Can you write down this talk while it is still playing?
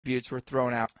attributes were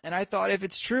thrown out. And I thought if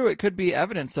it's true, it could be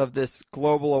evidence of this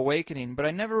global awakening, but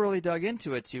I never really dug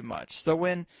into it too much. So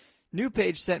when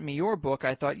NewPage sent me your book,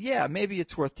 I thought, yeah, maybe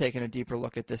it's worth taking a deeper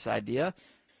look at this idea.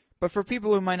 But for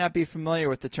people who might not be familiar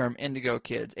with the term Indigo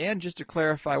Kids, and just to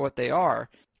clarify what they are,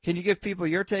 can you give people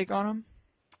your take on them?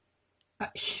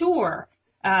 Sure.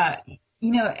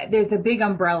 There's a big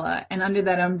umbrella, and under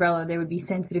that umbrella there would be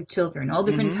sensitive children, all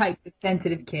different types of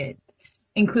sensitive kids,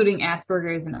 including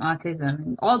Asperger's and autism,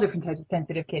 and all different types of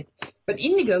sensitive kids. But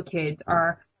Indigo kids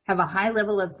have a high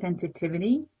level of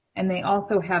sensitivity, and they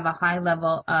also have a high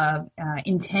level of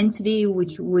intensity,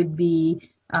 which would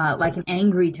be like an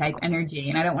angry type energy.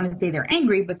 And I don't want to say they're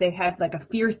angry, but they have like a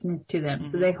fierceness to them.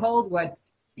 So they hold what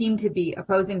seem to be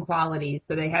opposing qualities.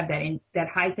 So they have that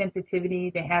high sensitivity,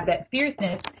 they have that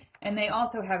fierceness, and they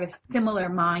also have a similar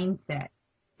mindset.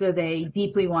 So they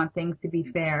deeply want things to be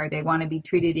fair. They want to be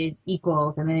treated as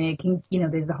equals, and then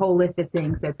there's a whole list of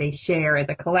things that they share as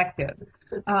a collective.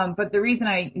 But the reason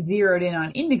I zeroed in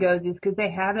on indigos is because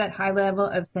they have that high level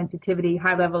of sensitivity,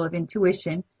 high level of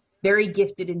intuition, very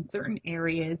gifted in certain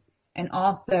areas, and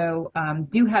also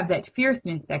do have that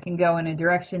fierceness that can go in a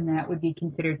direction that would be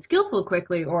considered skillful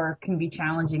quickly or can be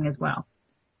challenging as well.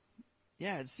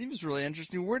 Yeah, it seems really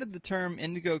interesting. Where did the term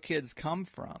Indigo Kids come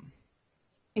from?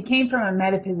 It came from a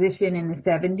metaphysician in the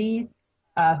 70s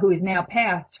who is now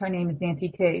passed. Her name is Nancy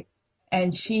Tate.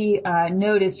 And she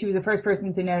noticed, she was the first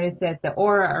person to notice that the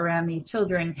aura around these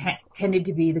children tended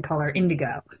to be the color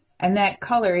indigo. And that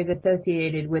color is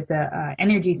associated with the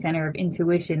energy center of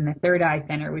intuition, the third eye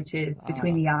center, which is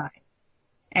between the eyes.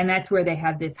 And that's where they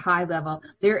have this high level.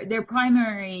 Their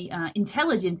primary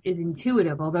intelligence is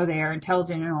intuitive, although they are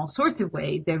intelligent in all sorts of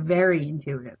ways. They're very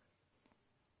intuitive.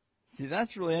 See,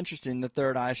 that's really interesting, the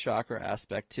third eye chakra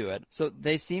aspect to it. So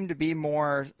they seem to be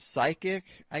more psychic,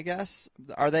 I guess.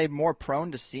 Are they more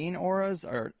prone to seeing auras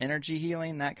or energy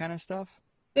healing, that kind of stuff?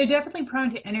 They're definitely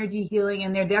prone to energy healing,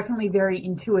 and they're definitely very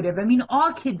intuitive. I mean,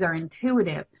 all kids are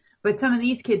intuitive, but some of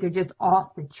these kids are just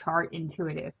off the chart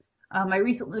intuitive. I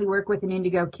recently worked with an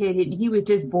indigo kid, and he was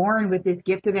just born with this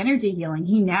gift of energy healing.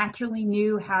 He naturally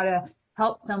knew how to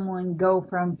help someone go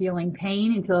from feeling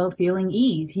pain until feeling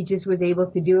ease. He just was able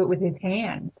to do it with his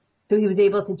hands. So he was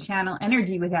able to channel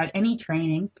energy without any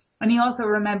training, and he also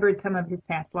remembered some of his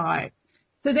past lives.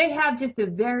 So they have just a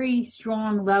very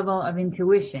strong level of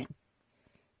intuition.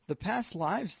 The past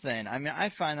lives thing, I mean, I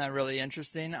find that really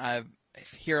interesting. I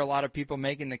hear a lot of people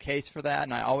making the case for that,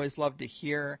 and I always love to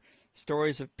hear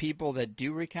stories of people that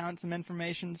do recount some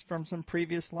information from some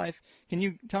previous life. Can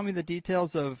you tell me the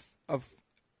details of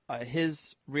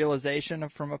his realization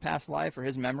from a past life or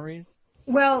his memories?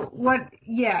 Well,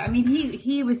 I mean,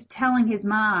 he was telling his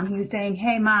mom, he was saying,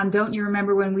 hey, Mom, don't you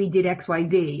remember when we did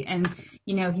XYZ? And,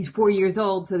 he's 4 years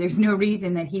old, so there's no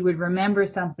reason that he would remember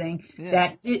something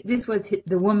that this was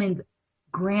the woman's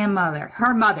grandmother,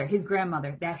 his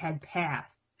grandmother, that had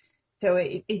passed. So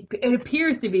it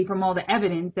appears to be from all the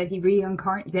evidence that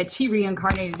she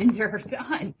reincarnated into her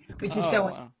son, which is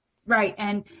wow. Right.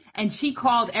 And she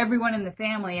called everyone in the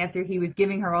family after he was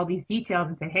giving her all these details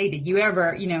and said, hey, did you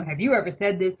ever, have you ever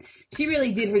said this? She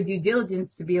really did her due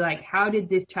diligence to be like, how did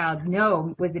this child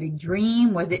know? Was it a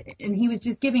dream? And he was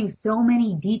just giving so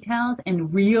many details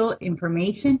and real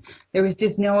information. There was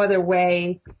just no other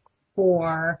way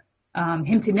for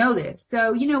him to know this.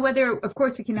 So, whether, of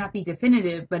course, we cannot be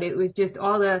definitive, but it was just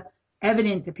all the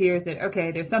evidence appears that,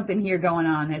 okay, there's something here going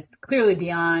on that's clearly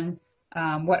beyond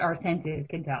what our senses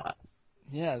can tell us.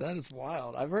 Yeah, that is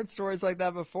wild. I've heard stories like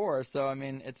that before. So, I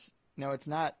mean, it's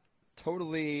not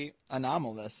totally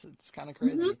anomalous. It's kind of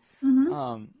crazy.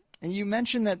 And you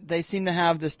mentioned that they seem to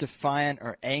have this defiant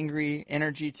or angry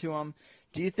energy to them.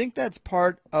 Do you think that's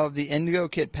part of the Indigo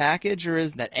Kid package, or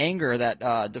is that anger,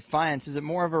 that defiance, is it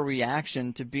more of a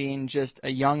reaction to being just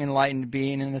a young, enlightened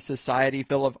being in a society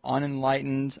full of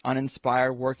unenlightened,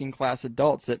 uninspired, working-class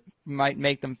adults that might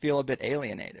make them feel a bit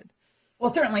alienated?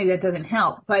 Well, certainly that doesn't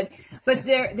help, but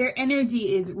their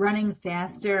energy is running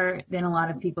faster than a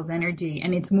lot of people's energy,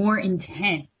 and it's more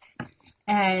intense.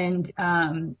 And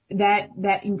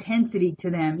that intensity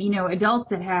to them, adults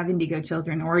that have indigo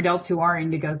children or adults who are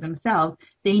indigos themselves,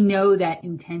 they know that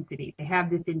intensity. They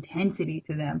have this intensity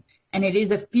to them, and it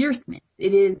is a fierceness.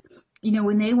 It is,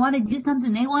 when they want to do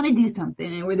something, they want to do something,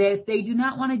 and if they do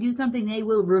not want to do something, they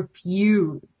will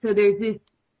refuse. So there's this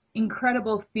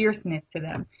incredible fierceness to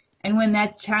them. And when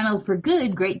that's channeled for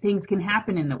good, great things can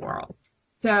happen in the world.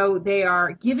 So they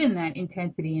are given that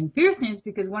intensity and fierceness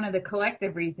because one of the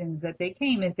collective reasons that they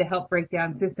came is to help break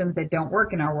down systems that don't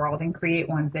work in our world and create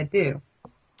ones that do.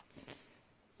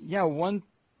 Yeah, one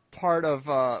part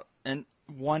of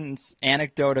one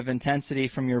anecdote of intensity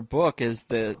from your book is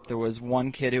that there was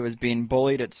one kid who was being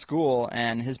bullied at school,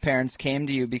 and his parents came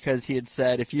to you because he had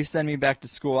said, "If you send me back to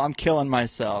school, I'm killing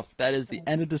myself." That is the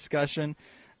end of discussion.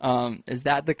 Is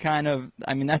that the kind of,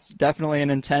 I mean, that's definitely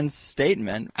an intense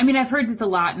statement. I mean, I've heard this a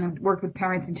lot and I've worked with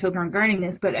parents and children regarding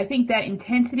this, but I think that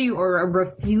intensity or a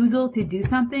refusal to do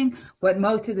something, what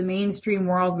most of the mainstream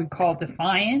world would call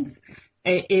defiance,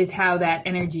 is how that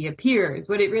energy appears.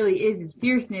 What it really is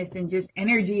fierceness and just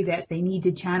energy that they need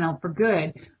to channel for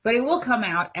good. But it will come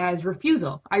out as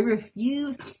refusal. I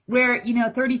refuse, where,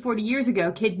 30, 40 years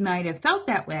ago, kids might have felt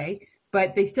that way,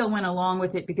 but they still went along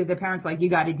with it because their parents were like, you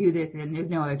got to do this and there's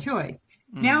no other choice.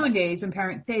 Nowadays, when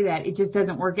parents say that, it just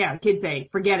doesn't work out. Kids say,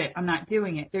 forget it, I'm not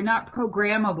doing it. They're not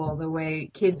programmable the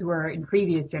way kids were in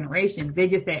previous generations. They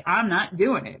just say, I'm not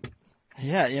doing it.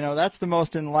 Yeah, that's the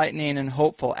most enlightening and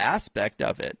hopeful aspect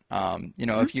of it.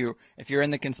 If you're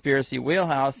in the conspiracy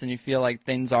wheelhouse and you feel like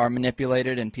things are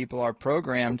manipulated and people are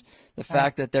programmed, the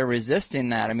fact that they're resisting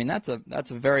that, I mean, that's a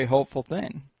very hopeful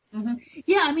thing. Mm-hmm.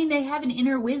 Yeah, I mean, they have an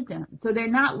inner wisdom. So they're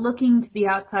not looking to the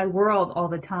outside world all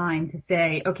the time to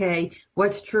say, okay,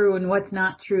 what's true and what's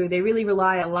not true. They really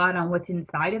rely a lot on what's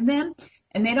inside of them.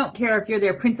 And they don't care if you're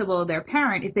their principal or their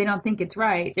parent. If they don't think it's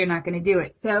right, they're not going to do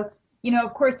it. So,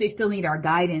 of course, they still need our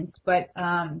guidance, but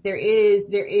there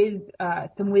is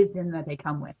some wisdom that they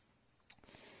come with.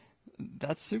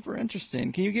 That's super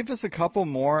interesting. Can you give us a couple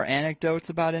more anecdotes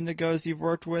about indigos you've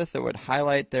worked with that would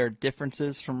highlight their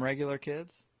differences from regular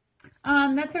kids?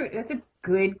 That's a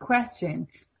good question.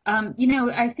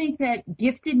 I think that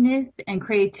giftedness and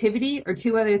creativity are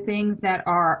two other things that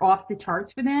are off the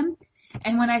charts for them.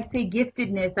 And when I say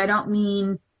giftedness, I don't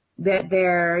mean that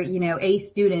they're, A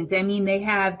students. I mean, they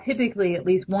have typically at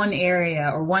least one area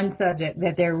or one subject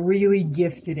that they're really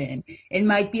gifted in. It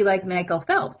might be like Michael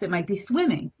Phelps. It might be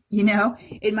swimming,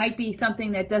 It might be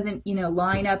something that doesn't,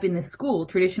 line up in the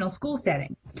traditional school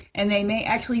setting. And they may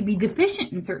actually be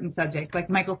deficient in certain subjects.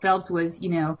 Like Michael Phelps was,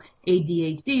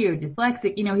 ADHD or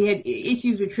dyslexic. He had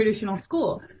issues with traditional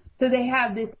school. So they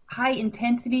have this high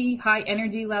intensity, high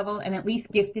energy level, and at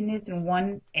least giftedness in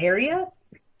one area.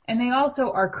 And they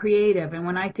also are creative. And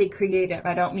when I say creative,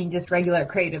 I don't mean just regular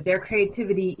creative. Their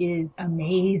creativity is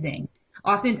amazing.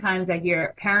 Oftentimes I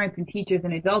hear parents and teachers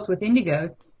and adults with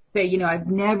indigos say, I've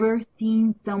never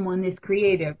seen someone this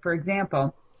creative. For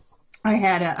example, I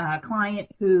had a client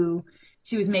who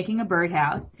she was making a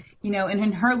birdhouse, and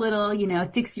in her little,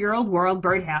 6-year-old world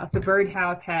birdhouse, the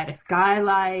birdhouse had a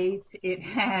skylight. It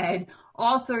had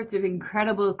all sorts of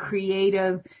incredible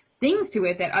creative things to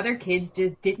it that other kids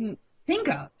just didn't think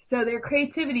of. So their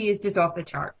creativity is just off the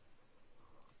charts.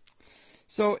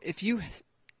 So if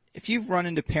you've run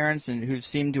into parents who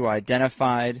seem to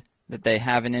identified that they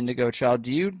have an indigo child,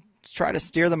 do you try to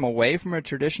steer them away from a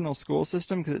traditional school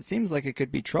system? Because it seems like it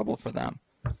could be trouble for them.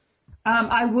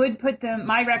 I would put them,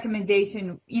 my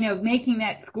recommendation, making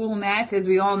that school match, as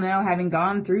we all know, having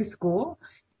gone through school,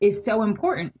 is so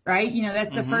important, right?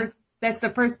 That's the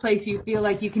first place you feel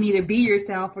like you can either be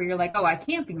yourself or you're like, oh, I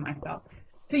can't be myself.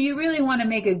 So you really want to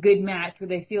make a good match where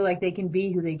they feel like they can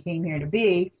be who they came here to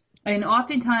be. And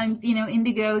oftentimes,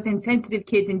 indigos and sensitive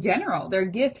kids in general, their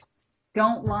gifts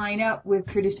don't line up with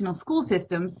traditional school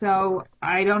systems. So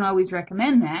I don't always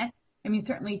recommend that. I mean,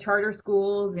 certainly charter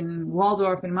schools and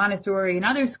Waldorf and Montessori and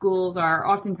other schools are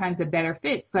oftentimes a better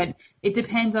fit, but it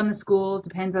depends on the school,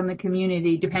 depends on the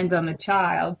community, depends on the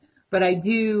child. But I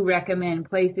do recommend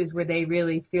places where they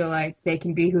really feel like they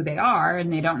can be who they are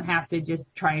and they don't have to just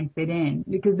try and fit in,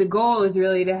 because the goal is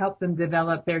really to help them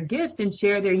develop their gifts and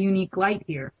share their unique light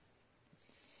here.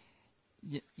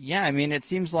 Yeah, I mean, it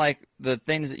seems like the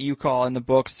things that you call in the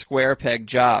book square peg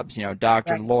jobs,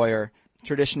 doctor, Right. lawyer,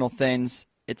 traditional things,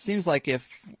 it seems like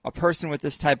if a person with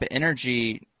this type of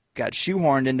energy got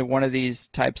shoehorned into one of these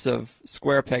types of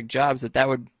square peg jobs, that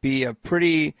would be a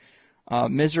pretty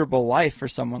miserable life for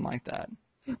someone like that.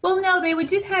 Well, no, they would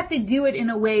just have to do it in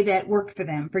a way that worked for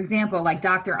them. For example, like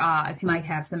Dr. Oz, he might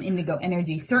have some indigo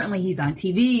energy. Certainly he's on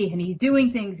TV and he's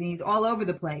doing things and he's all over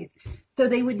the place. So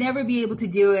they would never be able to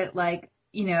do it like,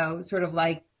 sort of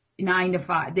like 9 to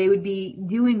 5. They would be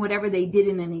doing whatever they did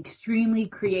in an extremely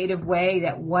creative way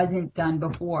that wasn't done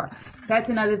before. That's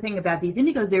another thing about these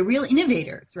indigos. They're real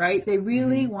innovators, right? They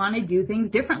really want to do things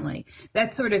differently.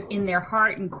 That's sort of in their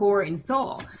heart and core and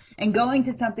soul. And going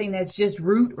to something that's just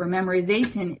rote or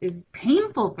memorization is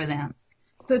painful for them.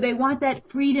 So they want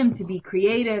that freedom to be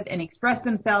creative and express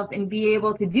themselves and be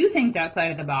able to do things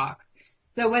outside of the box.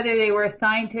 So whether they were a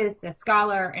scientist, a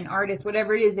scholar, an artist,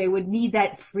 whatever it is, they would need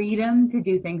that freedom to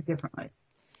do things differently.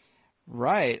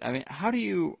 Right. I mean, how do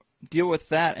you deal with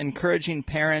that, encouraging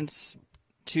parents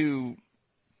to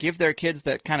give their kids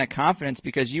that kind of confidence,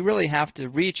 because you really have to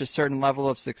reach a certain level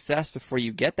of success before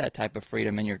you get that type of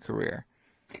freedom in your career.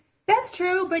 That's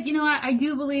true, but I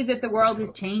do believe that the world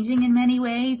is changing in many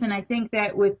ways, and I think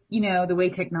that with the way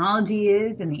technology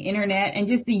is and the internet and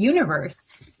just the universe,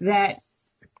 that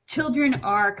children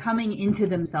are coming into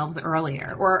themselves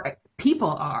earlier, or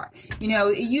people are.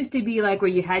 It used to be like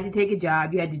where you had to take a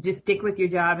job, you had to just stick with your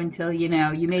job until you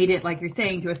made it, like you're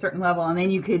saying, to a certain level, and then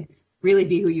you could really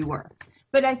be who you were.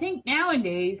 But I think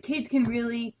nowadays kids can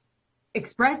really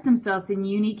express themselves in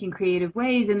unique and creative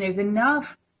ways, and there's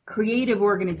enough creative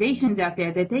organizations out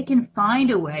there that they can find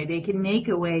a way, they can make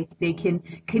a way, they can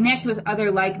connect with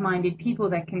other like-minded people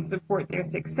that can support their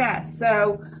success.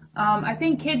 So I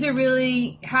think kids are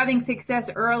really having success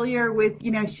earlier with,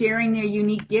 sharing their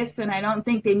unique gifts, and I don't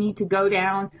think they need to go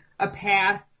down a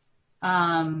path,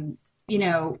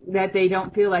 that they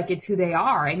don't feel like it's who they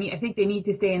are. I think they need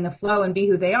to stay in the flow and be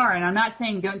who they are. And I'm not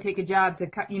saying don't take a job to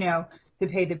to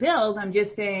pay the bills. I'm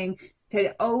just saying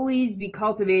to always be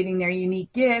cultivating their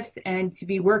unique gifts and to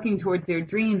be working towards their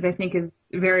dreams, I think is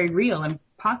very real and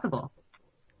possible.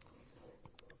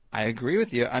 I agree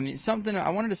with you. I mean, something I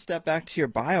wanted to step back to your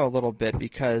bio a little bit,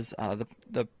 because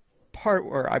the part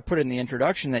where I put in the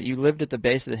introduction that you lived at the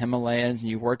base of the Himalayas and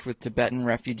you worked with Tibetan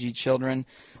refugee children.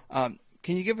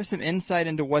 Can you give us some insight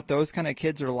into what those kind of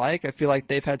kids are like? I feel like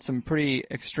they've had some pretty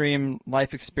extreme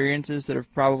life experiences that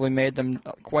have probably made them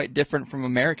quite different from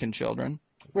American children.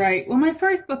 Right. Well, my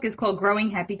first book is called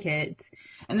Growing Happy Kids,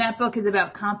 and that book is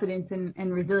about confidence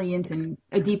and resilience and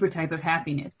a deeper type of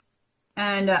happiness.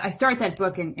 And I start that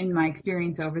book in my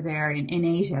experience over there in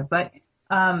Asia. But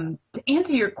to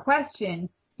answer your question,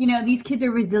 these kids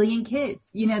are resilient kids.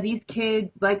 These kids,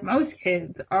 like most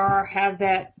kids, have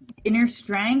that inner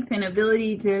strength and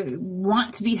ability to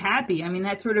want to be happy. I mean,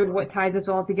 that's sort of what ties us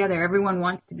all together. Everyone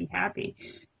wants to be happy.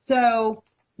 So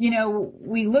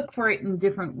we look for it in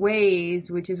different ways,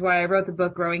 which is why I wrote the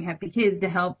book Growing Happy Kids, to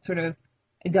help sort of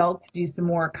adults do some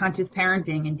more conscious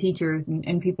parenting, and teachers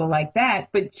and people like that.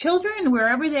 But children,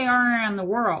 wherever they are around the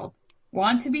world,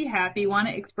 want to be happy, want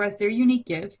to express their unique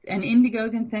gifts, and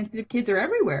indigos and sensitive kids are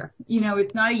everywhere.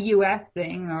 It's not a U.S.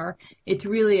 thing, or it's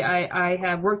really, I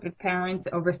have worked with parents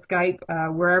over Skype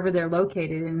wherever they're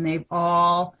located, and they've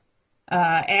all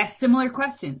asked similar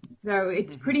questions. So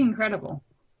it's pretty incredible.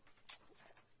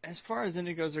 As far as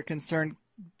indigos are concerned,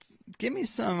 give me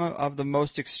some of the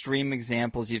most extreme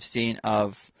examples you've seen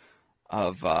of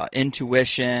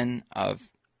intuition, of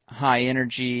high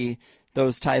energy,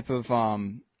 those type of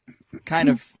kind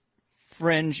of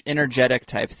fringe, energetic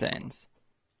type things.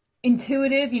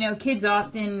 Intuitive, kids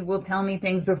often will tell me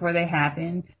things before they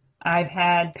happen. I've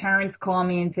had parents call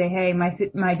me and say, hey,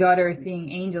 my daughter is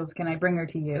seeing angels. Can I bring her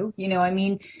to you?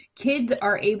 Kids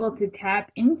are able to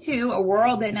tap into a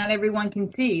world that not everyone can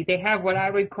see. They have what I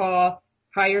would call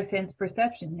higher sense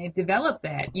perception. They've developed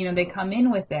that. They come in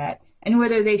with that. And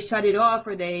whether they shut it off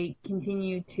or they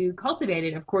continue to cultivate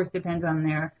it, of course, depends on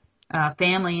their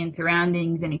family and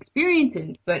surroundings and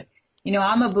experiences. But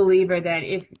I'm a believer that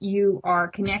if you are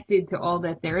connected to all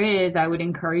that there is, I would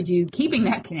encourage you keeping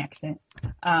that connection.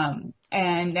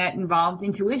 And that involves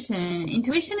intuition.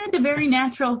 Intuition is a very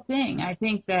natural thing. I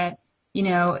think that,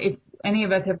 if any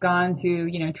of us have gone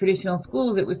to, traditional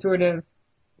schools, it was sort of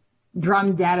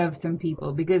drummed out of some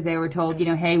people because they were told,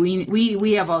 hey,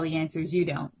 we have all the answers, you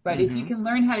don't. But if you can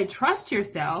learn how to trust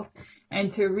yourself and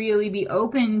to really be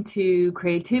open to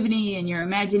creativity and your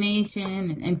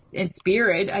imagination and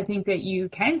spirit, I think that you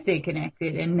can stay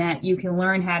connected and that you can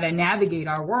learn how to navigate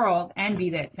our world and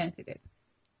be that sensitive.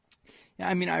 Yeah,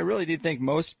 I mean, I really do think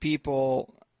most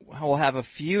people will have a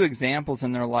few examples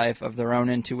in their life of their own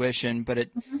intuition, but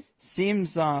it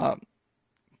seems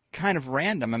kind of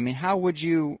random. I mean, how would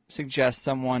you suggest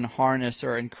someone harness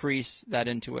or increase that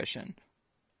intuition?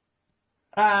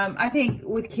 I think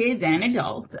with kids and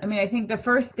adults, I think the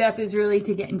first step is really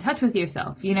to get in touch with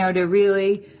yourself, to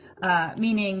really,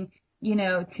 meaning,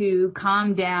 to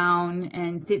calm down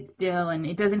and sit still. And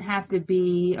it doesn't have to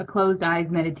be a closed eyes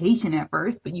meditation at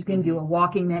first, but you can do a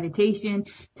walking meditation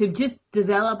to just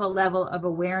develop a level of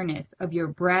awareness of your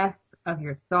breath, of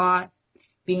your thoughts,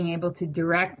 being able to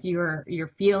direct your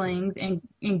feelings and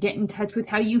get in touch with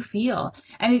how you feel.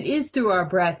 And it is through our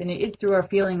breath and it is through our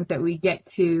feelings that we get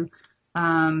to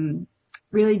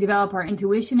really develop our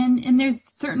intuition. And there's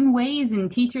certain ways and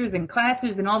teachers and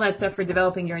classes and all that stuff for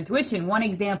developing your intuition. One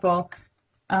example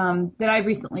that I've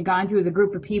recently gone to is a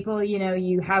group of people.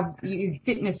 You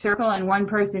sit in a circle and one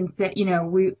person said,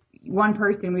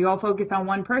 we all focus on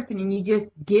one person and you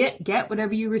just get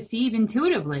whatever you receive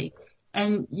intuitively.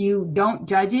 And you don't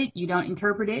judge it, you don't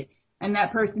interpret it. And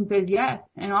that person says yes.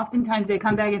 And oftentimes they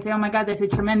come back and say, oh my God, that's a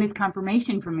tremendous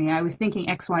confirmation for me. I was thinking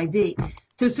XYZ.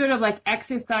 So sort of like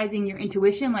exercising your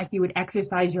intuition like you would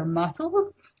exercise your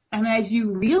muscles. And as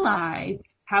you realize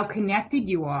how connected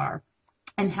you are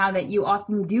and how that you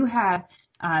often do have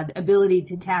the ability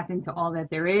to tap into all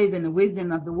that there is and the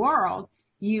wisdom of the world,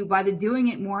 you, by the doing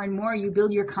it more and more, you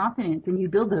build your confidence and you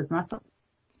build those muscles.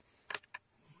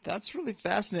 That's really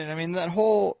fascinating. I mean, that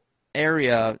whole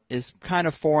area is kind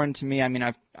of foreign to me. I mean,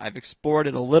 I've explored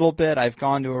it a little bit. I've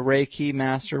gone to a Reiki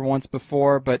master once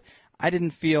before, but I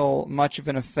didn't feel much of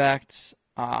an effect.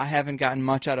 I haven't gotten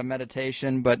much out of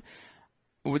meditation, but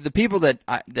with the people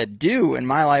that do in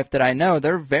my life that I know,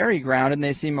 they're very grounded and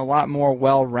they seem a lot more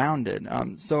well-rounded.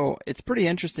 So it's pretty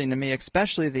interesting to me,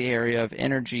 especially the area of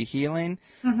energy healing.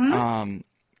 Mm-hmm.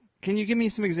 Can you give me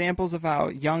some examples of how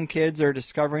young kids are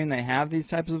discovering they have these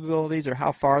types of abilities, or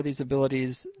how far these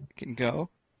abilities can go?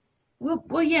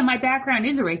 Well, yeah, my background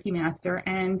is a Reiki master,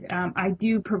 and I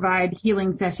do provide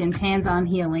healing sessions, hands-on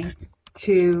healing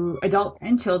to adults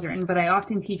and children, but I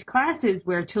often teach classes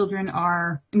where children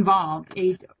are involved,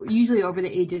 usually over the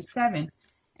age of 7.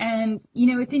 And,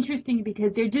 it's interesting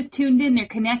because they're just tuned in, they're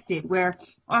connected, where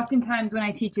oftentimes when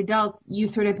I teach adults,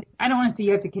 I don't want to say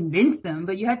you have to convince them,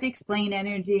 but you have to explain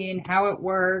energy and how it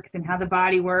works and how the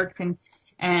body works and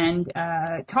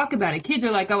talk about it. Kids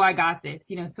are like, oh, I got this,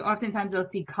 so oftentimes they'll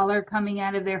see color coming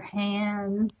out of their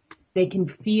hands. They can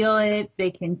feel it.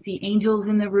 They can see angels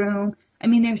in the room. I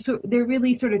mean, they're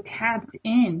really sort of tapped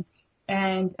in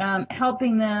and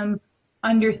helping them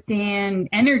understand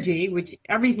energy, which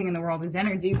everything in the world is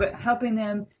energy, but helping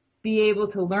them be able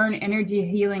to learn energy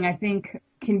healing, I think,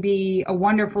 can be a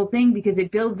wonderful thing because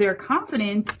it builds their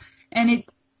confidence and it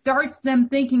starts them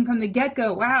thinking from the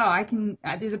get-go, wow,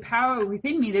 there's a power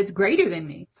within me that's greater than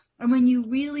me. And when you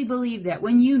really believe that,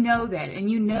 when you know that, and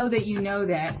you know that you know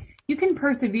that, you can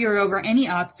persevere over any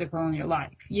obstacle in your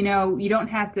life. You don't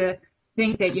have to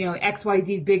think that,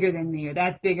 XYZ is bigger than me or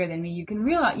that's bigger than me. You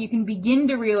can begin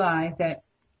to realize that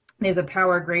there's a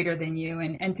power greater than you,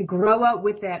 and to grow up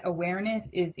with that awareness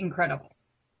is incredible.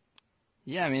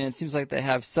 Yeah, I mean, it seems like they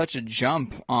have such a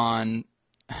jump on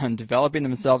developing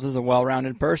themselves as a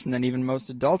well-rounded person than even most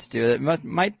adults do. It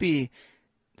might be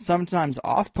sometimes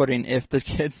off-putting if the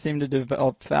kids seem to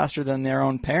develop faster than their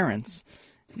own parents.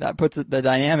 That puts the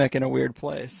dynamic in a weird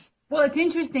place. Well, it's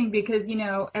interesting because,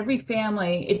 every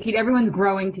family, everyone's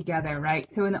growing together,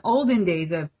 right? So in the olden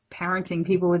days of parenting,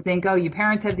 people would think, oh, your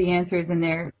parents have the answers and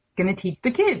they're going to teach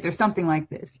the kids or something like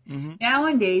this. Mm-hmm.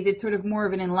 Nowadays, it's sort of more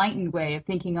of an enlightened way of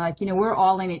thinking like, we're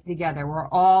all in it together. We're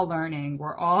all learning.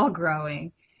 We're all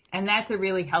growing. And that's a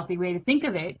really healthy way to think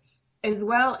of it, as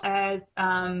well as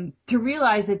to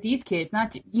realize that these kids,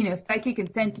 not, psychic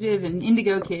and sensitive and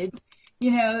indigo kids,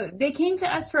 they came to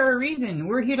us for a reason.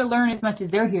 We're here to learn as much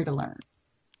as they're here to learn.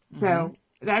 So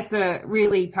that's a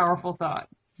really powerful thought.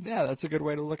 Yeah, that's a good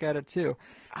way to look at it, too.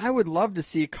 I would love to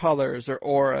see colors or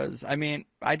auras. I mean,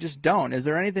 I just don't. Is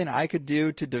there anything I could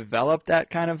do to develop that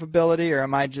kind of ability, or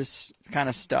am I just kind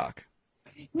of stuck?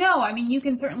 No, I mean, you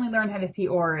can certainly learn how to see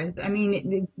auras. I mean,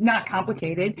 it's not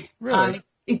complicated. Really?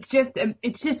 It's just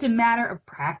a matter of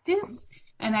practice.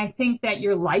 And I think that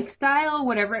your lifestyle,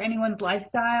 whatever anyone's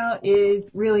lifestyle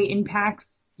is, really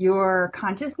impacts your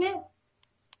consciousness.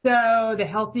 So the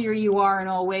healthier you are in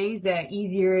all ways, the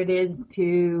easier it is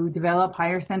to develop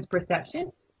higher sense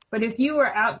perception. But if you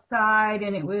were outside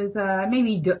and it was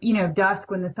maybe dusk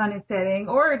when the sun is setting,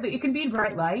 or it can be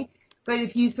bright light, but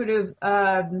if you sort of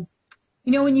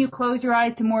when you close your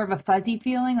eyes to more of a fuzzy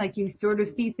feeling, like you sort of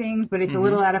see things, but it's a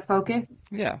little out of focus.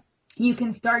 Yeah. You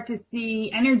can start to see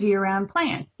energy around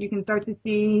plants. You can start to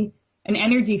see an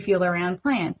energy field around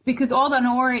plants because all an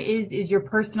aura is your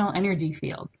personal energy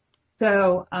field.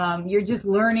 So you're just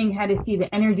learning how to see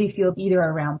the energy field either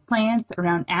around plants,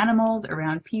 around animals,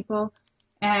 around people.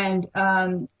 And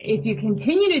if you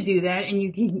continue to do that and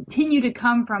you continue to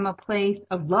come from a place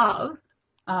of love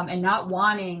and not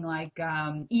wanting like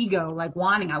ego, like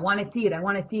wanting, I want to see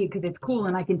it because it's cool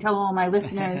and I can tell all my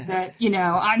listeners that,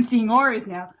 I'm seeing auras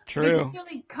now. True. But if you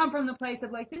really come from the place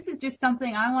of like, this is just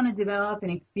something I want to develop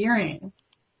and experience,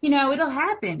 it'll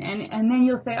happen. And then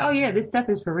you'll say, oh yeah, this stuff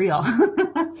is for real.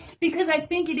 Because I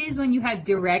think it is when you have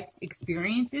direct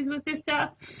experiences with this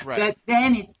stuff, right, that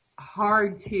then it's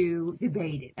hard to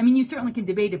debate it. I mean, you certainly can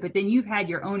debate it, but then you've had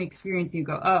your own experience and you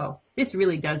go, oh, this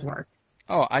really does work.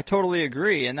 Oh, I totally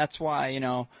agree. And that's why,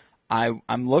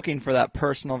 I'm looking for that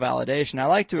personal validation. I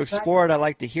like to explore it. I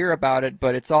like to hear about it,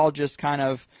 but it's all just kind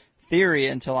of theory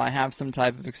until I have some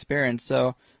type of experience.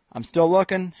 So I'm still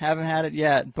looking, haven't had it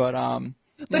yet, but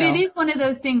you But it know. is one of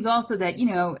those things also that,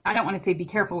 I don't want to say be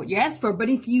careful what you ask for, but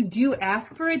if you do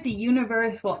ask for it, the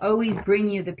universe will always bring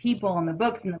you the people and the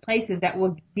books and the places that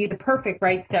will be the perfect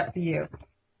right step for you.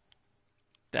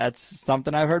 That's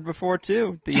something I've heard before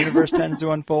too. The universe tends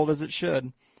to unfold as it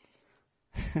should.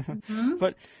 Hmm.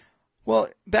 But well,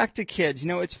 back to kids.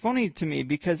 It's funny to me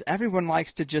because everyone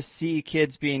likes to just see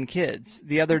kids being kids.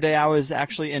 The other day I was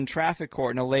actually in traffic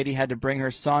court and a lady had to bring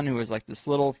her son who was like this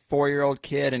little 4-year-old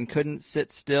kid and couldn't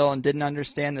sit still and didn't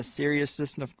understand the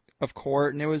seriousness of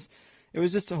court. And it was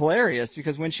just hilarious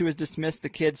because when she was dismissed, the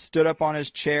kid stood up on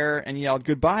his chair and yelled,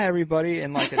 "Goodbye, everybody,"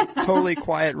 in like a totally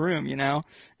quiet room.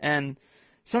 And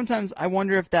sometimes I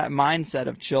wonder if that mindset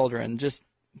of children, just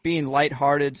being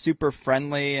lighthearted, super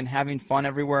friendly, and having fun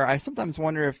everywhere, I sometimes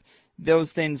wonder if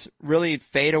those things really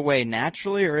fade away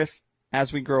naturally, or if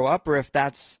as we grow up, or if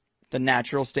that's the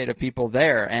natural state of people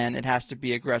there, and it has to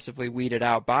be aggressively weeded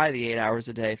out by the 8 hours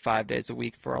a day, 5 days a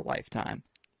week for a lifetime.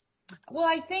 Well,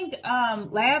 I think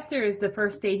laughter is the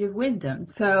first stage of wisdom.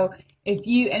 So if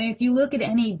you look at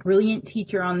any brilliant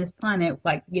teacher on this planet,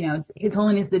 like His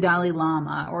Holiness the Dalai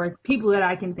Lama, or people that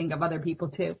I can think of, other people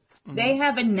too, Hmm. they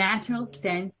have a natural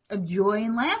sense of joy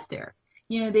and laughter.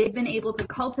 They've been able to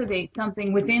cultivate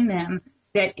something within them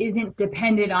that isn't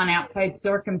dependent on outside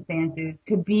circumstances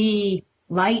to be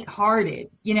lighthearted.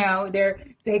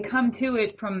 They come to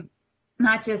it from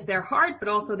not just their heart, but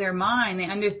also their mind. They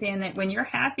understand that when you're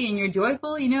happy and you're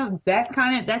joyful,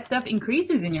 that stuff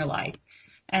increases in your life.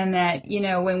 And that,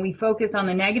 when we focus on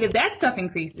the negative, that stuff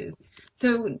increases.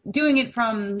 So doing it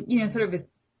from, sort of this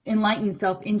enlightened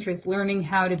self-interest, learning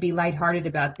how to be lighthearted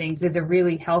about things is a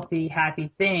really healthy,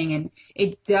 happy thing. And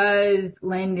it does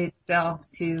lend itself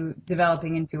to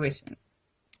developing intuition.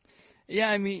 Yeah,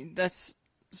 I mean, that's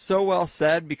so well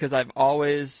said because I've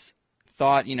always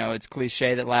thought, it's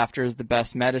cliche that laughter is the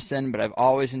best medicine, but I've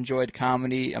always enjoyed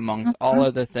comedy amongst all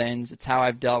other things. It's how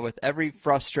I've dealt with every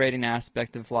frustrating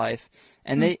aspect of life.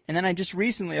 And then I just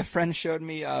recently, a friend showed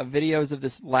me videos of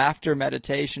this laughter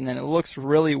meditation, and it looks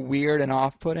really weird and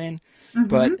off-putting,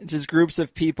 but Mm-hmm. it's just groups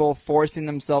of people forcing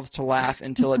themselves to laugh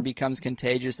until it becomes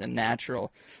contagious and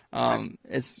natural.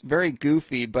 It's very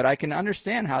goofy, but I can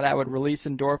understand how that would release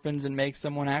endorphins and make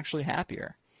someone actually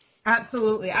happier.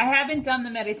 Absolutely. I haven't done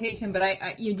the meditation, but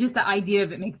just the idea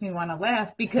of it makes me want to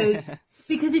laugh because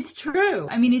it's true.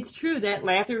 I mean, it's true that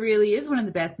laughter really is one of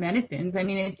the best medicines. I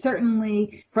mean, it's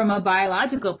certainly from a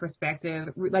biological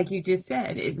perspective, like you just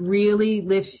said, it really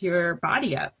lifts your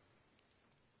body up.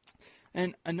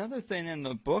 And another thing in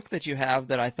the book that you have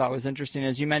that I thought was interesting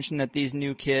is you mentioned that these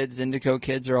new kids, Indigo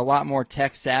kids, are a lot more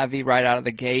tech savvy right out of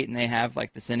the gate, and they have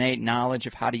like this innate knowledge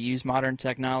of how to use modern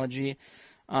technology.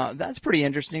 That's pretty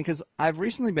interesting because I've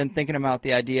recently been thinking about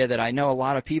the idea that I know a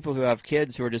lot of people who have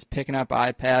kids who are just picking up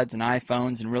iPads and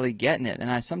iPhones and really getting it, and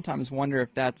I sometimes wonder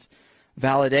if that's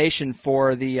validation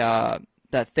for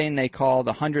that thing they call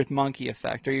the 100th monkey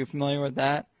effect. Are you familiar with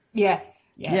that?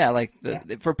 Yes, yes, Yeah, like yeah.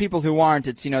 for people who aren't,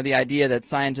 it's the idea that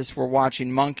scientists were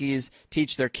watching monkeys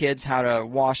teach their kids how to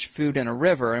wash food in a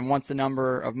river, and once the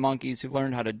number of monkeys who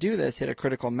learned how to do this hit a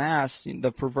critical mass,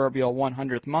 the proverbial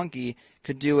 100th monkey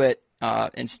could do it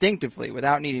instinctively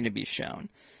without needing to be shown.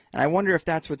 And I wonder if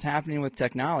that's what's happening with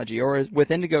technology, or with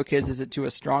Indigo kids, is it to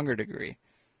a stronger degree?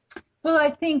 Well,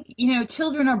 I think,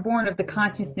 children are born of the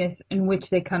consciousness in which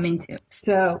they come into.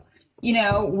 So,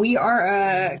 we are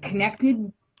a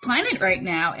connected planet right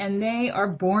now, and they are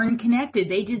born connected.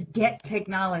 They just get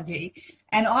technology.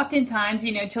 And oftentimes,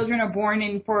 children are born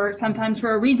in sometimes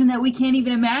for a reason that we can't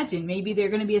even imagine. Maybe they're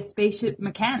going to be a spaceship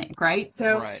mechanic, right?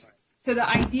 So, Right. so the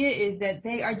idea is that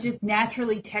they are just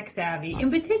naturally tech savvy, in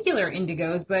particular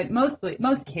indigos, but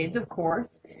most kids, of course.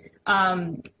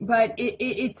 But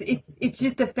it's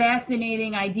just a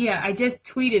fascinating idea. I just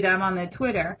tweeted, I'm on the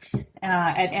Twitter,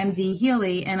 at MD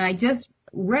Healy, and I just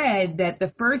read that the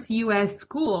first U.S.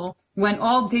 school went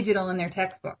all digital in their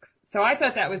textbooks. So I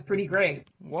thought that was pretty great.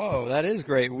 Whoa, that is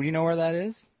great. Do you know where that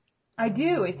is? I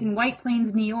do. It's in White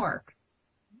Plains, New York.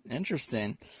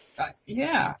 Interesting.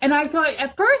 Yeah. And I thought,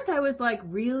 at first I was like,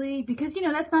 really? Because,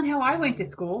 that's not how I went to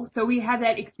school. So we had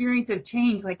that experience of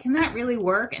change. Like, can that really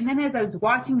work? And then as I was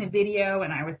watching the video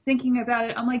and I was thinking about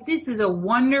it, I'm like, this is a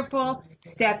wonderful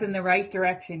step in the right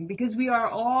direction because we are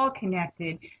all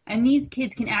connected and these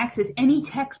kids can access any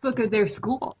textbook of their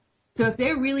school. So if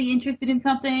they're really interested in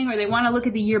something or they want to look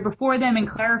at the year before them and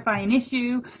clarify an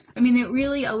issue, I mean, it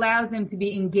really allows them to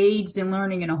be engaged in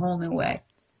learning in a whole new way.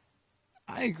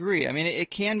 I agree. I mean, it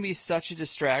can be such a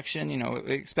distraction,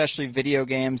 especially video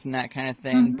games and that kind of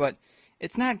thing. Hmm. But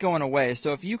it's not going away.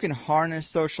 So if you can harness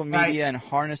social media Right. and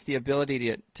harness the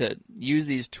ability to use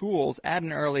these tools at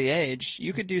an early age,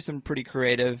 you could do some pretty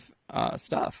creative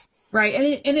stuff. Right.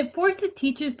 And it forces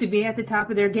teachers to be at the top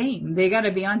of their game. They got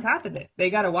to be on top of this. They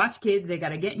got to watch kids. They got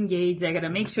to get engaged. They got to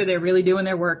make sure they're really doing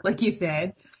their work, like you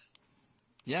said.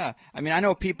 Yeah. I mean, I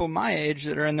know people my age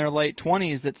that are in their late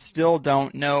 20s that still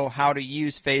don't know how to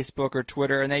use Facebook or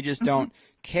Twitter, and they just Hmm. don't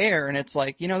care. And it's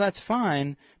like, that's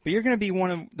fine, but you're going to be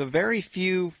one of the very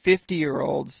few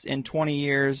 50-year-olds in 20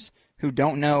 years who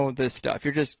don't know this stuff.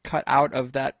 You're just cut out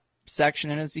of that section,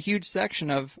 and it's a huge section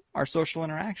of our social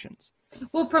interactions.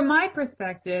 Well, from my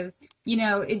perspective,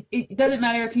 it doesn't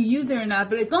matter if you use it or not,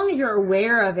 but as long as you're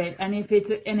aware of it, and if it's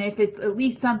at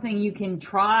least something you can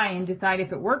try and decide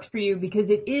if it works for you, because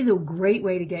it is a great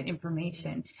way to get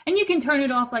information. And you can turn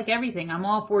it off like everything. I'm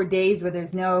all for days where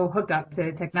there's no hookup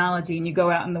to technology and you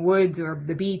go out in the woods or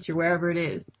the beach or wherever it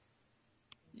is.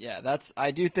 Yeah,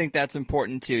 I do think that's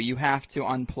important too. You have to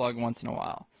unplug once in a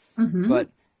while. Hmm. But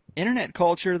internet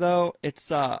culture, though,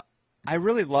 I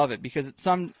really love it because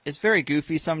it's very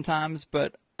goofy sometimes,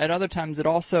 but at other times it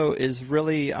also is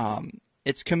really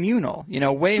it's communal,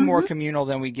 way more Hmm. communal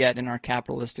than we get in our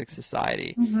capitalistic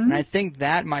society. And I Hmm. think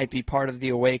that might be part of the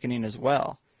awakening as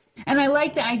well. And I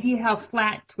like the idea how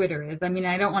flat Twitter is. I mean,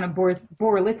 I don't want to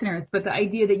bore listeners, but the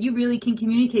idea that you really can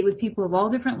communicate with people of all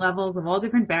different levels, of all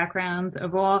different backgrounds,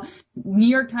 of all New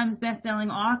York Times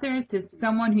bestselling authors to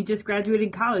someone who just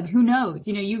graduated college. Who knows?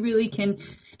 You really can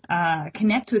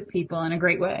connect with people in a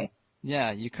great way.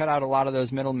 Yeah, you cut out a lot of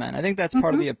those middlemen. I think that's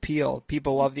part of Hmm. the appeal.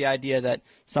 People love the idea that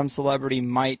some celebrity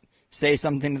might say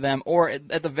something to them, or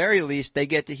at the very least, they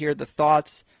get to hear the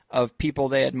thoughts of people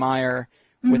they admire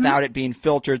Hmm. without it being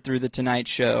filtered through the Tonight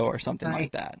Show or something like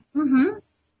Right. that. Hmm.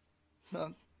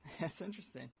 So that's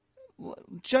interesting.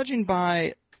 Judging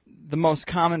by the most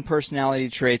common personality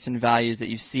traits and values that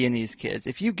you see in these kids,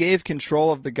 if you gave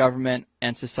control of the government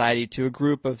and society to a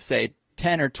group of, say,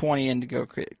 10 or 20 Indigo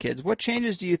kids, what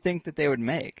changes do you think that they would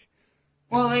make?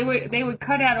 Well, they would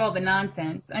cut out all the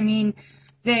nonsense. I mean,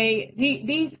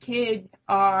 these kids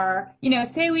are,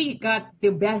 say we got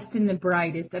the best and the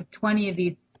brightest of 20 of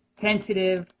these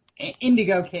sensitive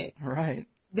indigo kids. Right.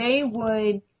 They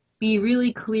would be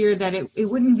really clear that it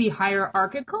wouldn't be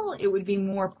hierarchical. It would be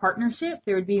more partnership.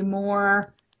 There would be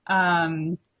more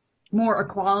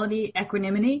equality,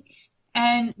 equanimity,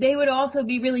 and they would also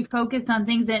be really focused on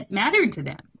things that mattered to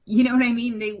them. You know what I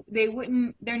mean?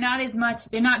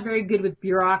 They're not very good with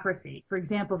bureaucracy. For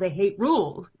example, they hate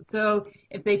rules. So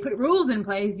if they put rules in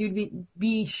place, you'd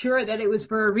be sure that it was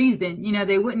for a reason.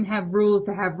 They wouldn't have rules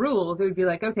to have rules. It would be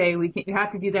like, okay, we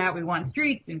have to do that. We want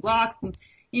streets and blocks, and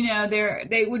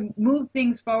they would move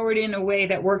things forward in a way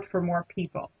that worked for more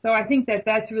people. So I think that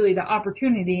that's really the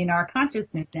opportunity in our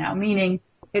consciousness now, meaning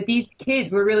that these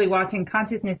kids, we're really watching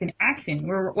consciousness in action.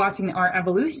 We're watching our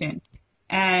evolution.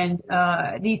 And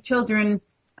these children,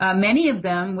 many of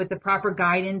them with the proper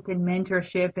guidance and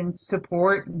mentorship and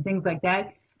support and things like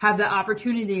that, have the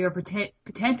opportunity or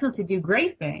potential to do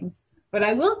great things. But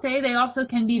I will say they also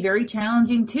can be very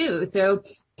challenging too. So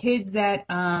kids that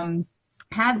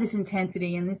have this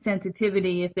intensity and this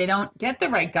sensitivity, if they don't get the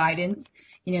right guidance,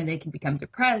 they can become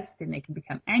depressed and they can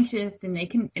become anxious and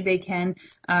they can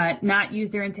not use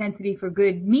their intensity for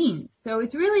good means. So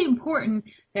it's really important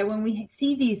that when we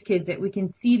see these kids that we can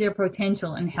see their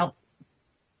potential and help.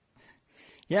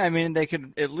 Yeah, I mean, they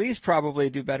could at least probably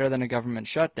do better than a government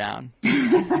shutdown.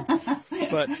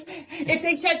 But If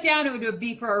they shut down, it would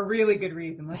be for a really good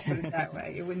reason. Let's put it that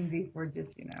way. It wouldn't be for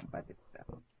just, budget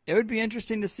stuff. it would be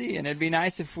interesting to see, and it'd be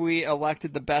nice if we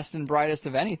elected the best and brightest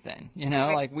of anything.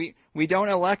 Right. Like we don't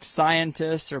elect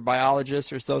scientists or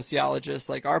biologists or sociologists.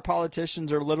 Like our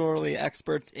politicians are literally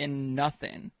experts in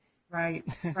nothing. Right,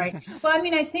 right. Well, I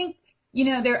mean, I think,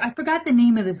 I forgot the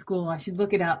name of the school. I should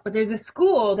look it up. But there's a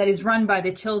school that is run by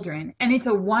the children, and it's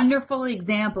a wonderful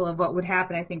example of what would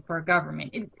happen, I think, for a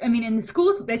government. And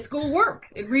the school works.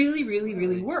 It really, really,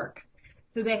 really works.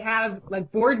 So they have like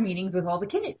board meetings with all the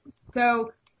kids.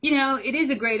 So, it is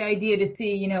a great idea to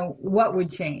see, what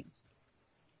would change.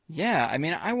 Yeah, I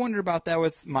mean, I wonder about that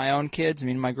with my own kids. I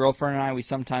mean, my girlfriend and I, we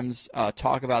sometimes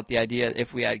talk about the idea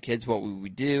if we had kids, what we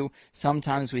would do.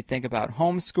 Sometimes we think about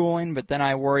homeschooling, but then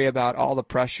I worry about all the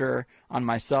pressure on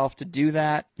myself to do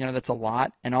that. That's a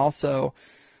lot. And also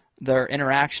their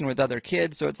interaction with other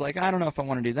kids. So it's like, I don't know if I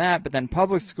want to do that. But then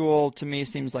public school to me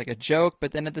seems like a joke.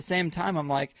 But then at the same time, I'm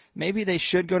like, maybe they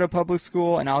should go to public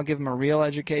school and I'll give them a real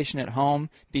education at home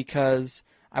because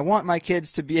I want my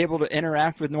kids to be able to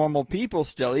interact with normal people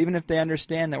still, even if they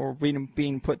understand that we're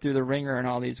being put through the ringer in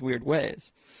all these weird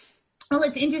ways. Well,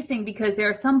 it's interesting because there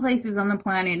are some places on the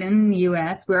planet and in the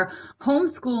U.S. where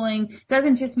homeschooling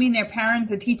doesn't just mean their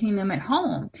parents are teaching them at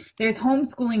home. There's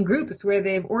homeschooling groups where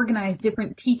they've organized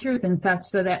different teachers and such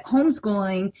so that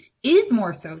homeschooling is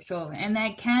more social, and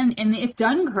that can, and if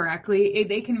done correctly,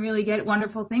 they can really get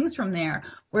wonderful things from there,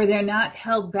 where they're not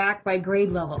held back by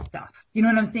grade level stuff. Do you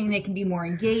know what I'm saying? They can be more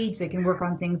engaged, they can work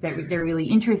on things that they're really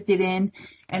interested in,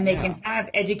 and they can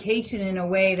have education in a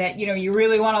way that, you know, you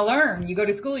really want to learn. You go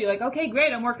to school, you're like, okay,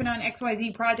 great, I'm working on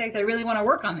XYZ project, I really want to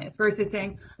work on this, versus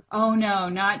saying, oh no,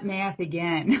 not math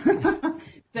again.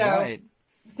 Right.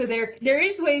 So there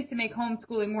is ways to make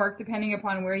homeschooling work depending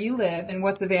upon where you live and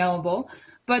what's available.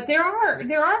 But there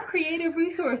are creative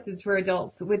resources for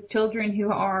adults with children who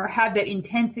have that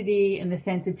intensity and the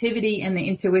sensitivity and the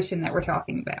intuition that we're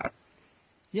talking about.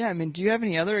 Yeah, I mean, do you have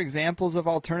any other examples of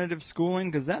alternative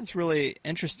schooling? Because that's really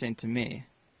interesting to me.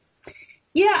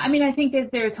 Yeah, I mean, I think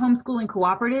that there's homeschooling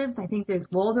cooperatives. I think there's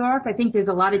Waldorf. I think there's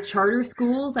a lot of charter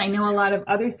schools. I know a lot of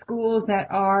other schools that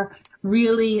are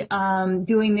really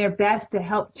doing their best to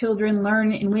help children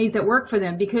learn in ways that work for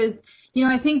them. Because, you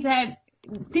know, I think that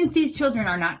since these children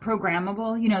are not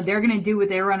programmable, you know, they're going to do what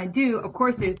they want to do. Of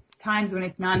course, there's times when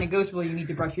it's non-negotiable. You need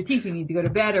to brush your teeth, you need to go to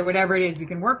bed, or whatever it is we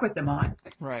can work with them on.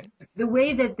 Right. The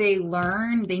way that they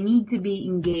learn, they need to be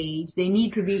engaged. They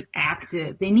need to be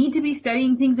active. They need to be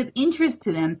studying things of interest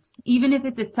to them. Even if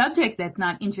it's a subject that's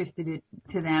not interested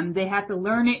to them, they have to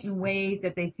learn it in ways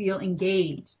that they feel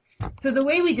engaged. So the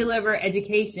way we deliver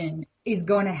education is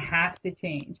going to have to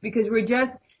change, because we're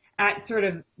just at sort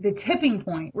of the tipping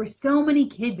point where so many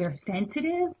kids are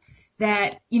sensitive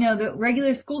that, you know, the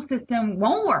regular school system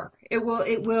won't work. It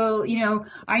will, you know,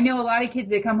 I know a lot of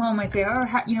kids that come home, I say, oh,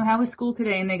 how was school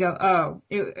today? And they go, oh,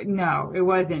 no, it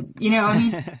wasn't, you know, I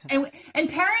mean, and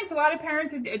parents, a lot of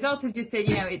parents, adults have just said,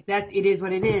 you know, it is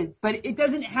what it is, but it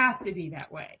doesn't have to be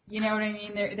that way. You know what I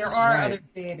mean? There are other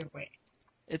creative ways.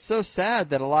 It's so sad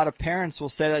that a lot of parents will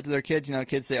say that to their kids. You know,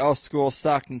 kids say, "Oh, school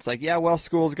sucked," and it's like, "Yeah, well,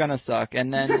 school's gonna suck."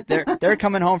 And then they're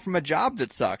coming home from a job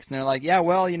that sucks, and they're like, "Yeah,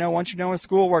 well, you know, once you know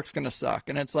schoolwork's gonna suck."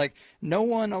 And it's like no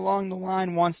one along the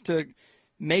line wants to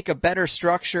make a better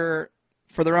structure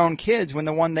for their own kids when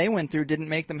the one they went through didn't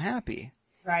make them happy.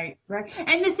 Right.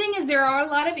 And the thing is, there are a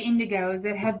lot of indigos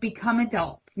that have become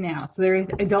adults now. So there is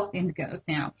adult indigos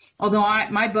now. Although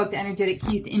my book, The Energetic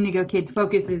Keys to Indigo Kids,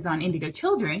 focuses on indigo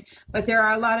children, but there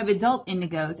are a lot of adult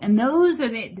indigos. And those are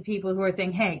the people who are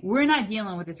saying, hey, we're not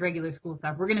dealing with this regular school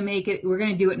stuff. We're going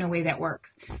to do it in a way that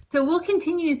works. So we'll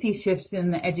continue to see shifts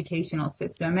in the educational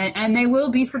system, and they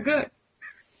will be for good.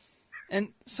 And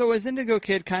so is Indigo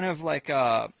Kid kind of like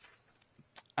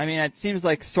I mean, it seems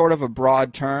like sort of a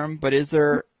broad term, but is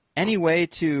there any way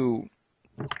to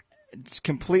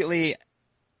completely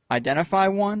identify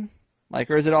one?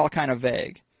 Like, or is it all kind of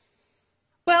vague?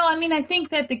 Well, I mean, I think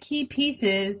that the key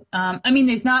pieces, I mean,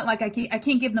 there's not like I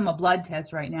can't give them a blood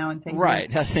test right now and say.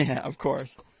 Right. Yeah, of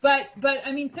course. But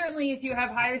I mean, certainly if you have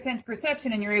higher sense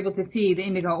perception and you're able to see the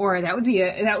indigo aura, that would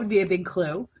be a big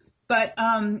clue. But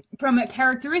from a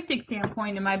characteristic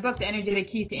standpoint, in my book, The Energetic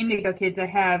Keys to Indigo Kids, I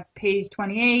have page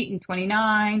 28 and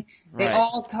 29. They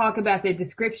all talk about their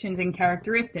descriptions and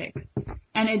characteristics.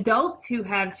 And adults who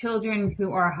have children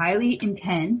who are highly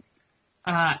intense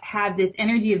have this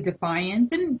energy of defiance.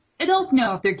 And adults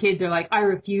know if their kids are like, I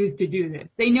refuse to do this.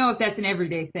 They know if that's an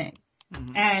everyday thing.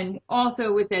 Mm-hmm. And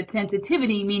also with that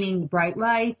sensitivity, meaning bright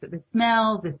lights, the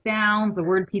smells, the sounds, the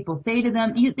word people say to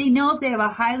them, they know if they have a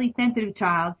highly sensitive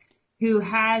child who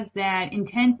has that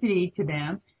intensity to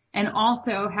them and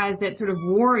also has that sort of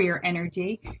warrior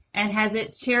energy and has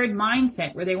that shared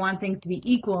mindset where they want things to be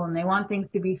equal and they want things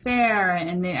to be fair.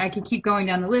 And I could keep going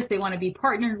down the list. They want to be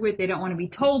partnered with. They don't want to be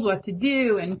told what to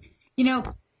do. And, you know,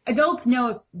 adults know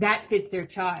if that fits their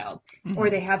child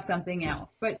or they have something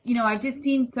else. But, you know, I've just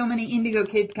seen so many indigo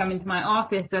kids come into my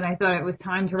office that I thought it was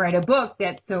time to write a book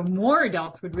that so more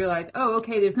adults would realize, oh,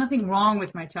 okay, there's nothing wrong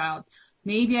with my child.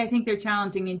 Maybe I think they're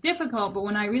challenging and difficult, but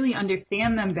when I really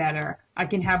understand them better, I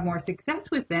can have more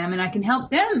success with them and I can help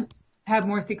them have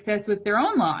more success with their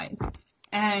own lives.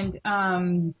 And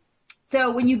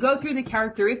so when you go through the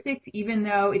characteristics, even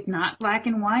though it's not black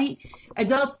and white,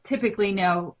 adults typically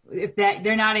know if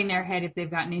they're nodding their head if they've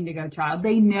got an indigo child.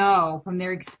 They know from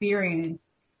their experience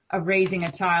of raising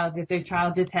a child if their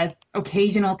child just has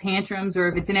occasional tantrums or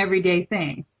if it's an everyday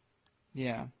thing.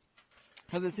 Yeah.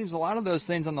 Because it seems a lot of those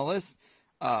things on the list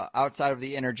outside of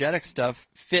the energetic stuff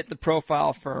fit the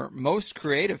profile for most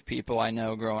creative people I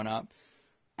know growing up.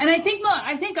 And I think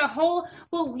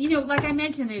well, you know, like I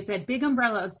mentioned, there's that big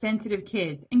umbrella of sensitive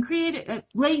kids and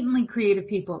blatantly creative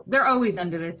people. They're always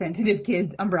under the sensitive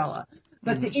kids umbrella.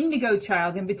 But the indigo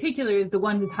child in particular is the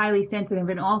one who's highly sensitive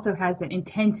and also has an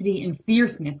intensity and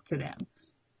fierceness to them.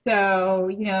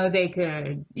 So, they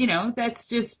could, that's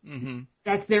just,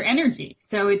 that's their energy.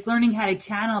 So it's learning how to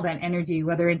channel that energy,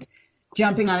 whether it's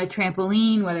jumping on a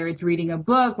trampoline, whether it's reading a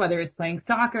book, whether it's playing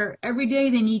soccer. Every day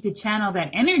they need to channel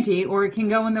that energy or it can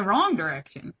go in the wrong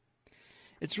direction.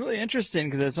 It's really interesting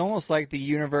because it's almost like the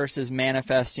universe is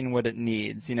manifesting what it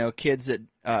needs. Kids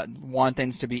that want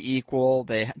things to be equal,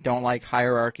 they don't like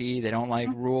hierarchy, they don't like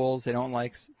rules, they don't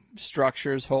like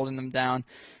structures holding them down.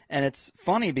 And it's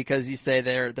funny because you say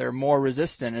they're more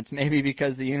resistant. It's maybe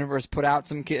because the universe put out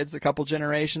some kids a couple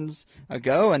generations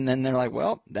ago, and then they're like,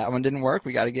 well, that one didn't work.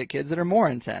 We got to get kids that are more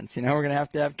intense. We're going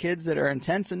to have kids that are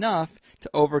intense enough to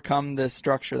overcome this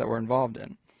structure that we're involved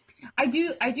in. I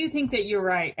do think that you're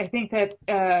right. I think that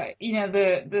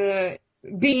the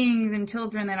beings and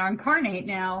children that incarnate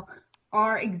now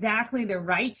are exactly the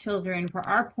right children for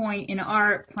our point in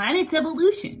our planet's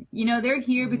evolution. They're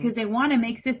here because they want to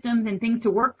make systems and things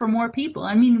to work for more people.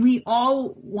 I mean, we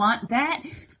all want that,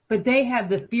 but they have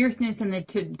the fierceness and the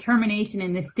determination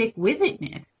and the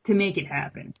stick-with-itness to make it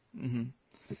happen.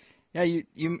 Mm-hmm. Yeah,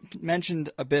 you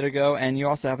mentioned a bit ago, and you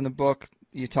also have in the book,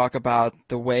 you talk about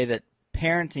the way that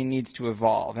parenting needs to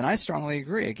evolve. And I strongly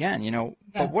agree again,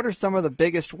 but what are some of the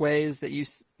biggest ways that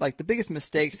the biggest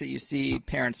mistakes that you see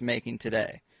parents making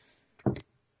today?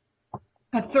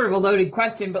 That's sort of a loaded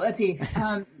question, but let's see.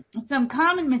 Some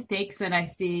common mistakes that I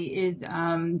see is,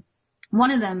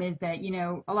 one of them is that,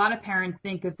 a lot of parents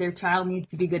think that their child needs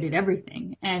to be good at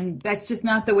everything. And that's just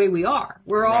not the way we are.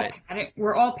 We're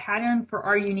all patterned for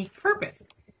our unique purpose.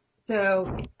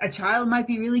 So a child might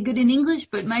be really good in English,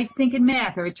 but might stink in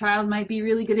math, or a child might be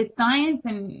really good at science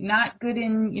and not good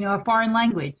in, a foreign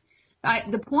language.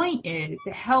 The point is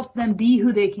to help them be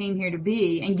who they came here to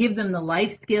be and give them the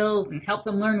life skills and help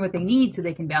them learn what they need so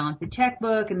they can balance a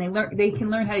checkbook and they can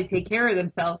learn how to take care of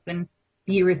themselves and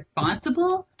be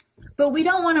responsible. But we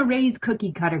don't want to raise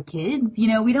cookie cutter kids.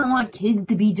 We don't want kids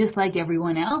to be just like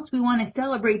everyone else. We want to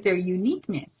celebrate their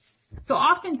uniqueness. So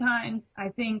oftentimes I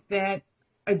think that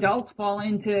adults fall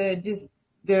into just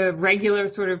the regular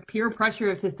sort of peer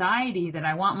pressure of society that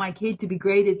I want my kid to be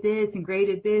great at this and great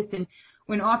at this. And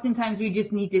when oftentimes we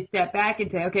just need to step back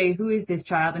and say, okay, who is this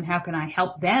child and how can I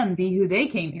help them be who they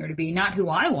came here to be, not who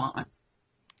I want.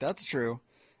 That's true.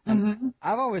 And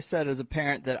I've always said as a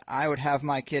parent that I would have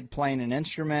my kid playing an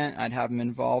instrument. I'd have him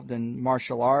involved in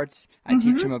martial arts. I'd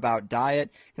teach him about diet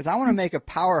because I want to make a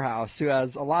powerhouse who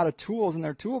has a lot of tools in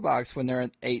their toolbox when they're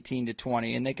 18 to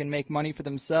 20 and they can make money for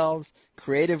themselves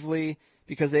creatively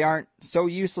because they aren't so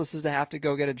useless as to have to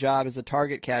go get a job as a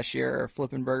Target cashier or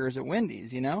flipping burgers at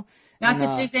Wendy's, Not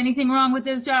that there's anything wrong with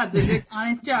those jobs. They're just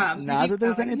honest jobs. Not that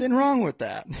there's anything wrong with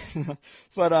that.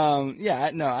 But,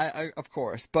 I of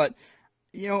course. But,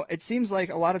 it seems like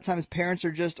a lot of times parents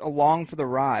are just along for the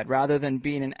ride rather than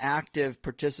being an active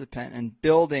participant and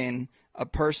building a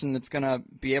person that's going to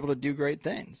be able to do great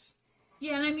things.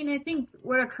 Yeah, and I think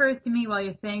what occurs to me while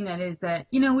you're saying that is that,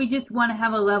 we just want to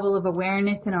have a level of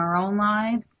awareness in our own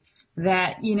lives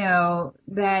that,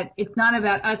 that it's not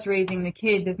about us raising the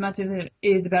kids as much as it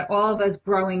is about all of us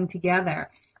growing together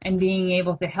and being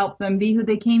able to help them be who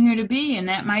they came here to be. And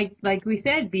that might, like we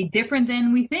said, be different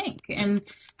than we think and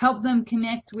help them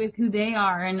connect with who they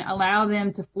are and allow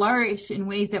them to flourish in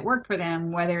ways that work for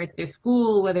them, whether it's their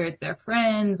school, whether it's their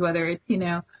friends, whether it's,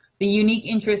 the unique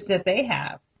interests that they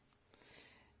have.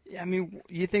 Yeah,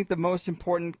 you think the most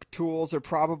important tools are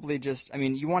probably just,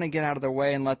 you want to get out of their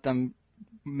way and let them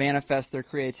manifest their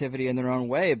creativity in their own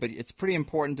way, but it's pretty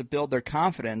important to build their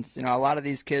confidence. A lot of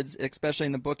these kids, especially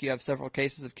in the book, you have several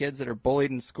cases of kids that are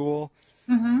bullied in school.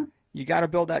 You got to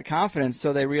build that confidence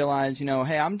so they realize,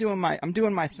 hey, I'm doing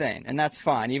my thing, and that's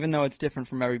fine, even though it's different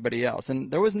from everybody else.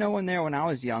 And there was no one there when I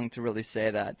was young to really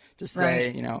say that, to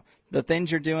say, the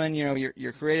things you're doing,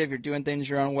 you're creative, you're doing things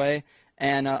your own way,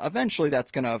 and eventually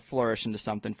that's going to flourish into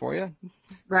something for you.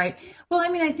 Right. Well,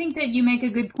 I think that you make a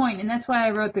good point, and that's why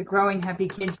I wrote the Growing Happy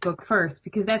Kids book first,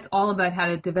 because that's all about how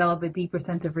to develop a deeper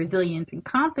sense of resilience and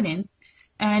confidence.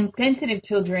 And sensitive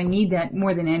children need that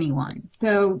more than anyone.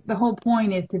 So the whole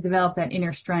point is to develop that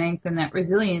inner strength and that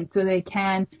resilience so they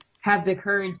can have the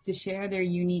courage to share their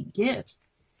unique gifts.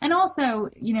 And also,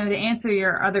 to answer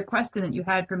your other question that you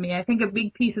had for me, I think a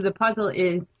big piece of the puzzle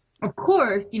is, of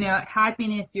course,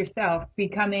 happiness yourself,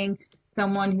 becoming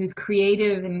someone who's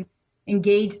creative and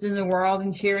engaged in the world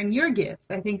and sharing your gifts.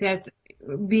 I think that's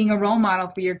being a role model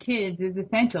for your kids is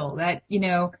essential. That,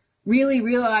 really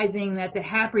realizing that the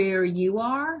happier you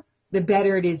are, the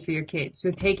better it is for your kids. So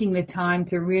taking the time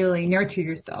to really nurture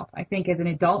yourself, I think as an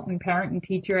adult and parent and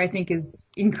teacher, I think is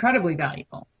incredibly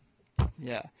valuable.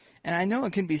 Yeah. And I know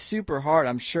it can be super hard,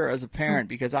 I'm sure, as a parent,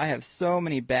 because I have so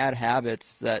many bad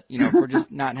habits that, for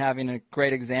just not having a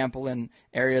great example in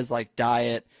areas like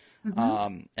diet,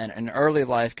 Mm-hmm. and early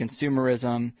life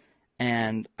consumerism.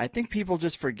 And I think people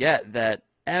just forget that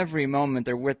every moment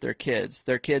they're with their kids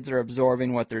are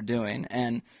absorbing what they're doing.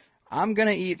 And I'm going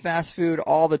to eat fast food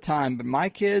all the time, but my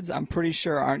kids, I'm pretty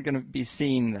sure, aren't going to be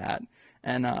seeing that.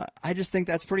 And I just think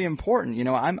that's pretty important.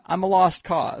 I'm a lost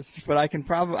cause, but I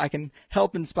can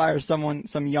help inspire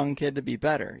some young kid to be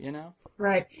better.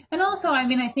 Right. And also, I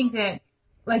mean, I think that,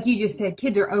 like you just said,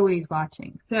 kids are always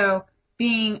watching. So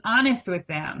being honest with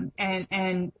them and,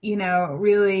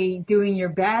 really doing your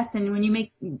best. And when you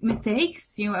make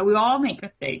mistakes, we all make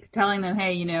mistakes, telling them,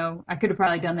 hey, I could have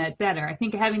probably done that better. I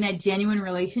think having that genuine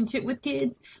relationship with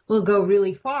kids will go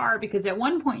really far, because at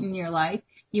one point in your life,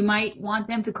 you might want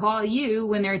them to call you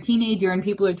when they're a teenager and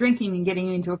people are drinking and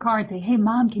getting into a car and say, hey,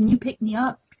 mom, can you pick me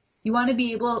up? You want to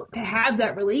be able to have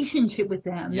that relationship with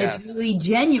them that's Yes. really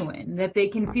genuine, that they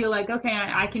can feel like, okay,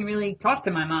 I can really talk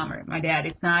to my mom or my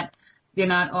dad. They're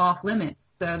not off limits.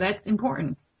 So that's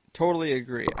important. Totally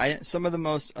agree. Some of the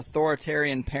most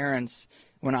authoritarian parents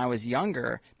when I was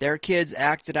younger, their kids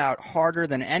acted out harder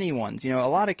than anyone's. A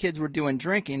lot of kids were doing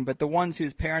drinking, but the ones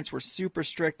whose parents were super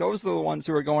strict, those are the ones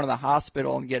who were going to the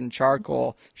hospital and getting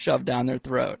charcoal shoved down their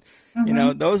throat.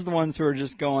 Mm-hmm. Those are the ones who are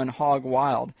just going hog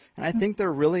wild. And I think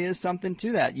there really is something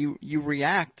to that. You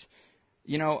react,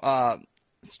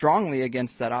 strongly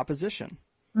against that opposition.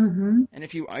 Mm-hmm. And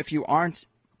if you aren't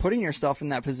putting yourself in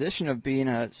that position of being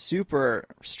a super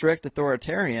strict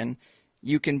authoritarian,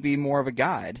 you can be more of a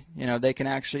guide. They can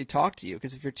actually talk to you.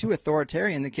 Because if you're too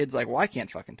authoritarian, the kid's like, well, I can't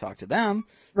fucking talk to them.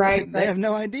 Right, They right, have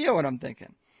no idea what I'm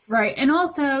thinking. right. And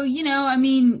also, I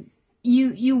mean,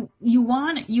 you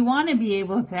want to be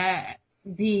able to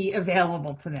be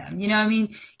available to them. I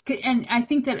mean, and I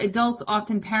think that adults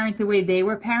often parent the way they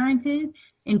were parented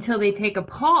until they take a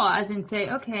pause and say,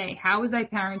 okay, how was I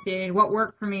parented? What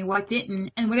worked for me? What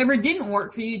didn't? And whatever didn't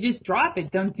work for you, just drop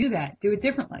it. Don't do that. Do it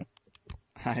differently.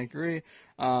 I agree.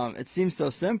 It seems so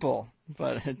simple,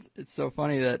 but it's so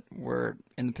funny that we're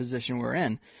in the position we're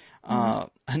in. Mm-hmm.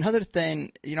 Another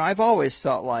thing, I've always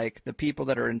felt like the people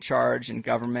that are in charge in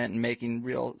government and making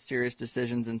real serious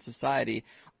decisions in society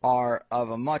are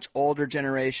of a much older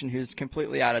generation who's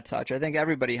completely out of touch. I think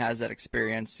everybody has that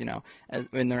experience,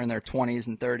 when they're in their 20s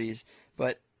and 30s.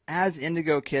 But as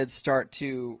Indigo kids start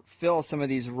to fill some of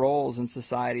these roles in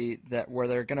society where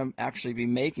they're going to actually be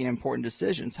making important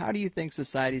decisions, how do you think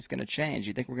society is going to change?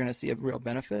 You think we're going to see a real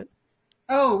benefit?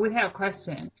 Oh, without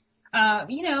question. I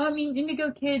mean, Indigo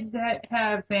kids that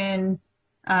have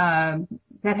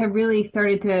really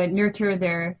started to nurture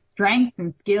their strengths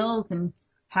and skills and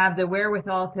have the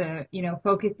wherewithal to,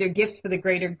 focus their gifts for the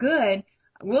greater good,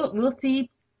 we'll see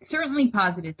certainly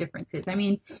positive differences. I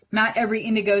mean, not every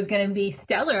Indigo is going to be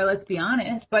stellar, let's be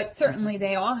honest, but certainly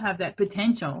they all have that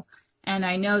potential. And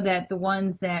I know that the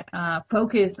ones that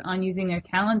focus on using their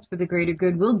talents for the greater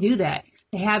good will do that.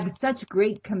 They have such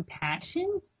great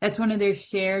compassion. That's one of their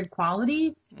shared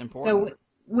qualities. Important. So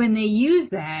when they use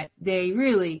that, they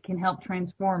really can help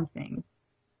transform things.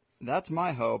 That's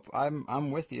my hope.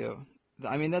 I'm with you.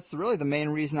 I mean, that's really the main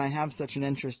reason I have such an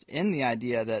interest in the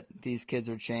idea that these kids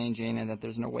are changing and that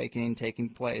there's an awakening taking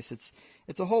place.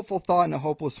 It's a hopeful thought in a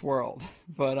hopeless world.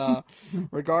 But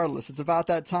regardless, it's about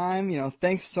that time.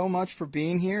 Thanks so much for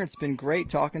being here. It's been great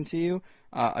talking to you.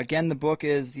 Again, the book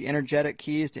is The Energetic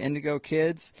Keys to Indigo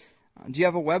Kids. Do you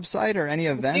have a website or any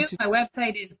events? My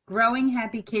website is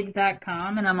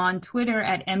growinghappykids.com, and I'm on Twitter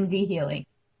at MDHealy.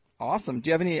 Awesome. Do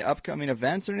you have any upcoming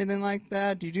events or anything like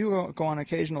that? You do go on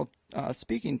occasional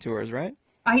speaking tours, right?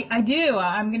 I do.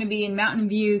 I'm going to be in Mountain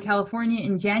View, California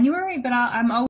in January, but I'm always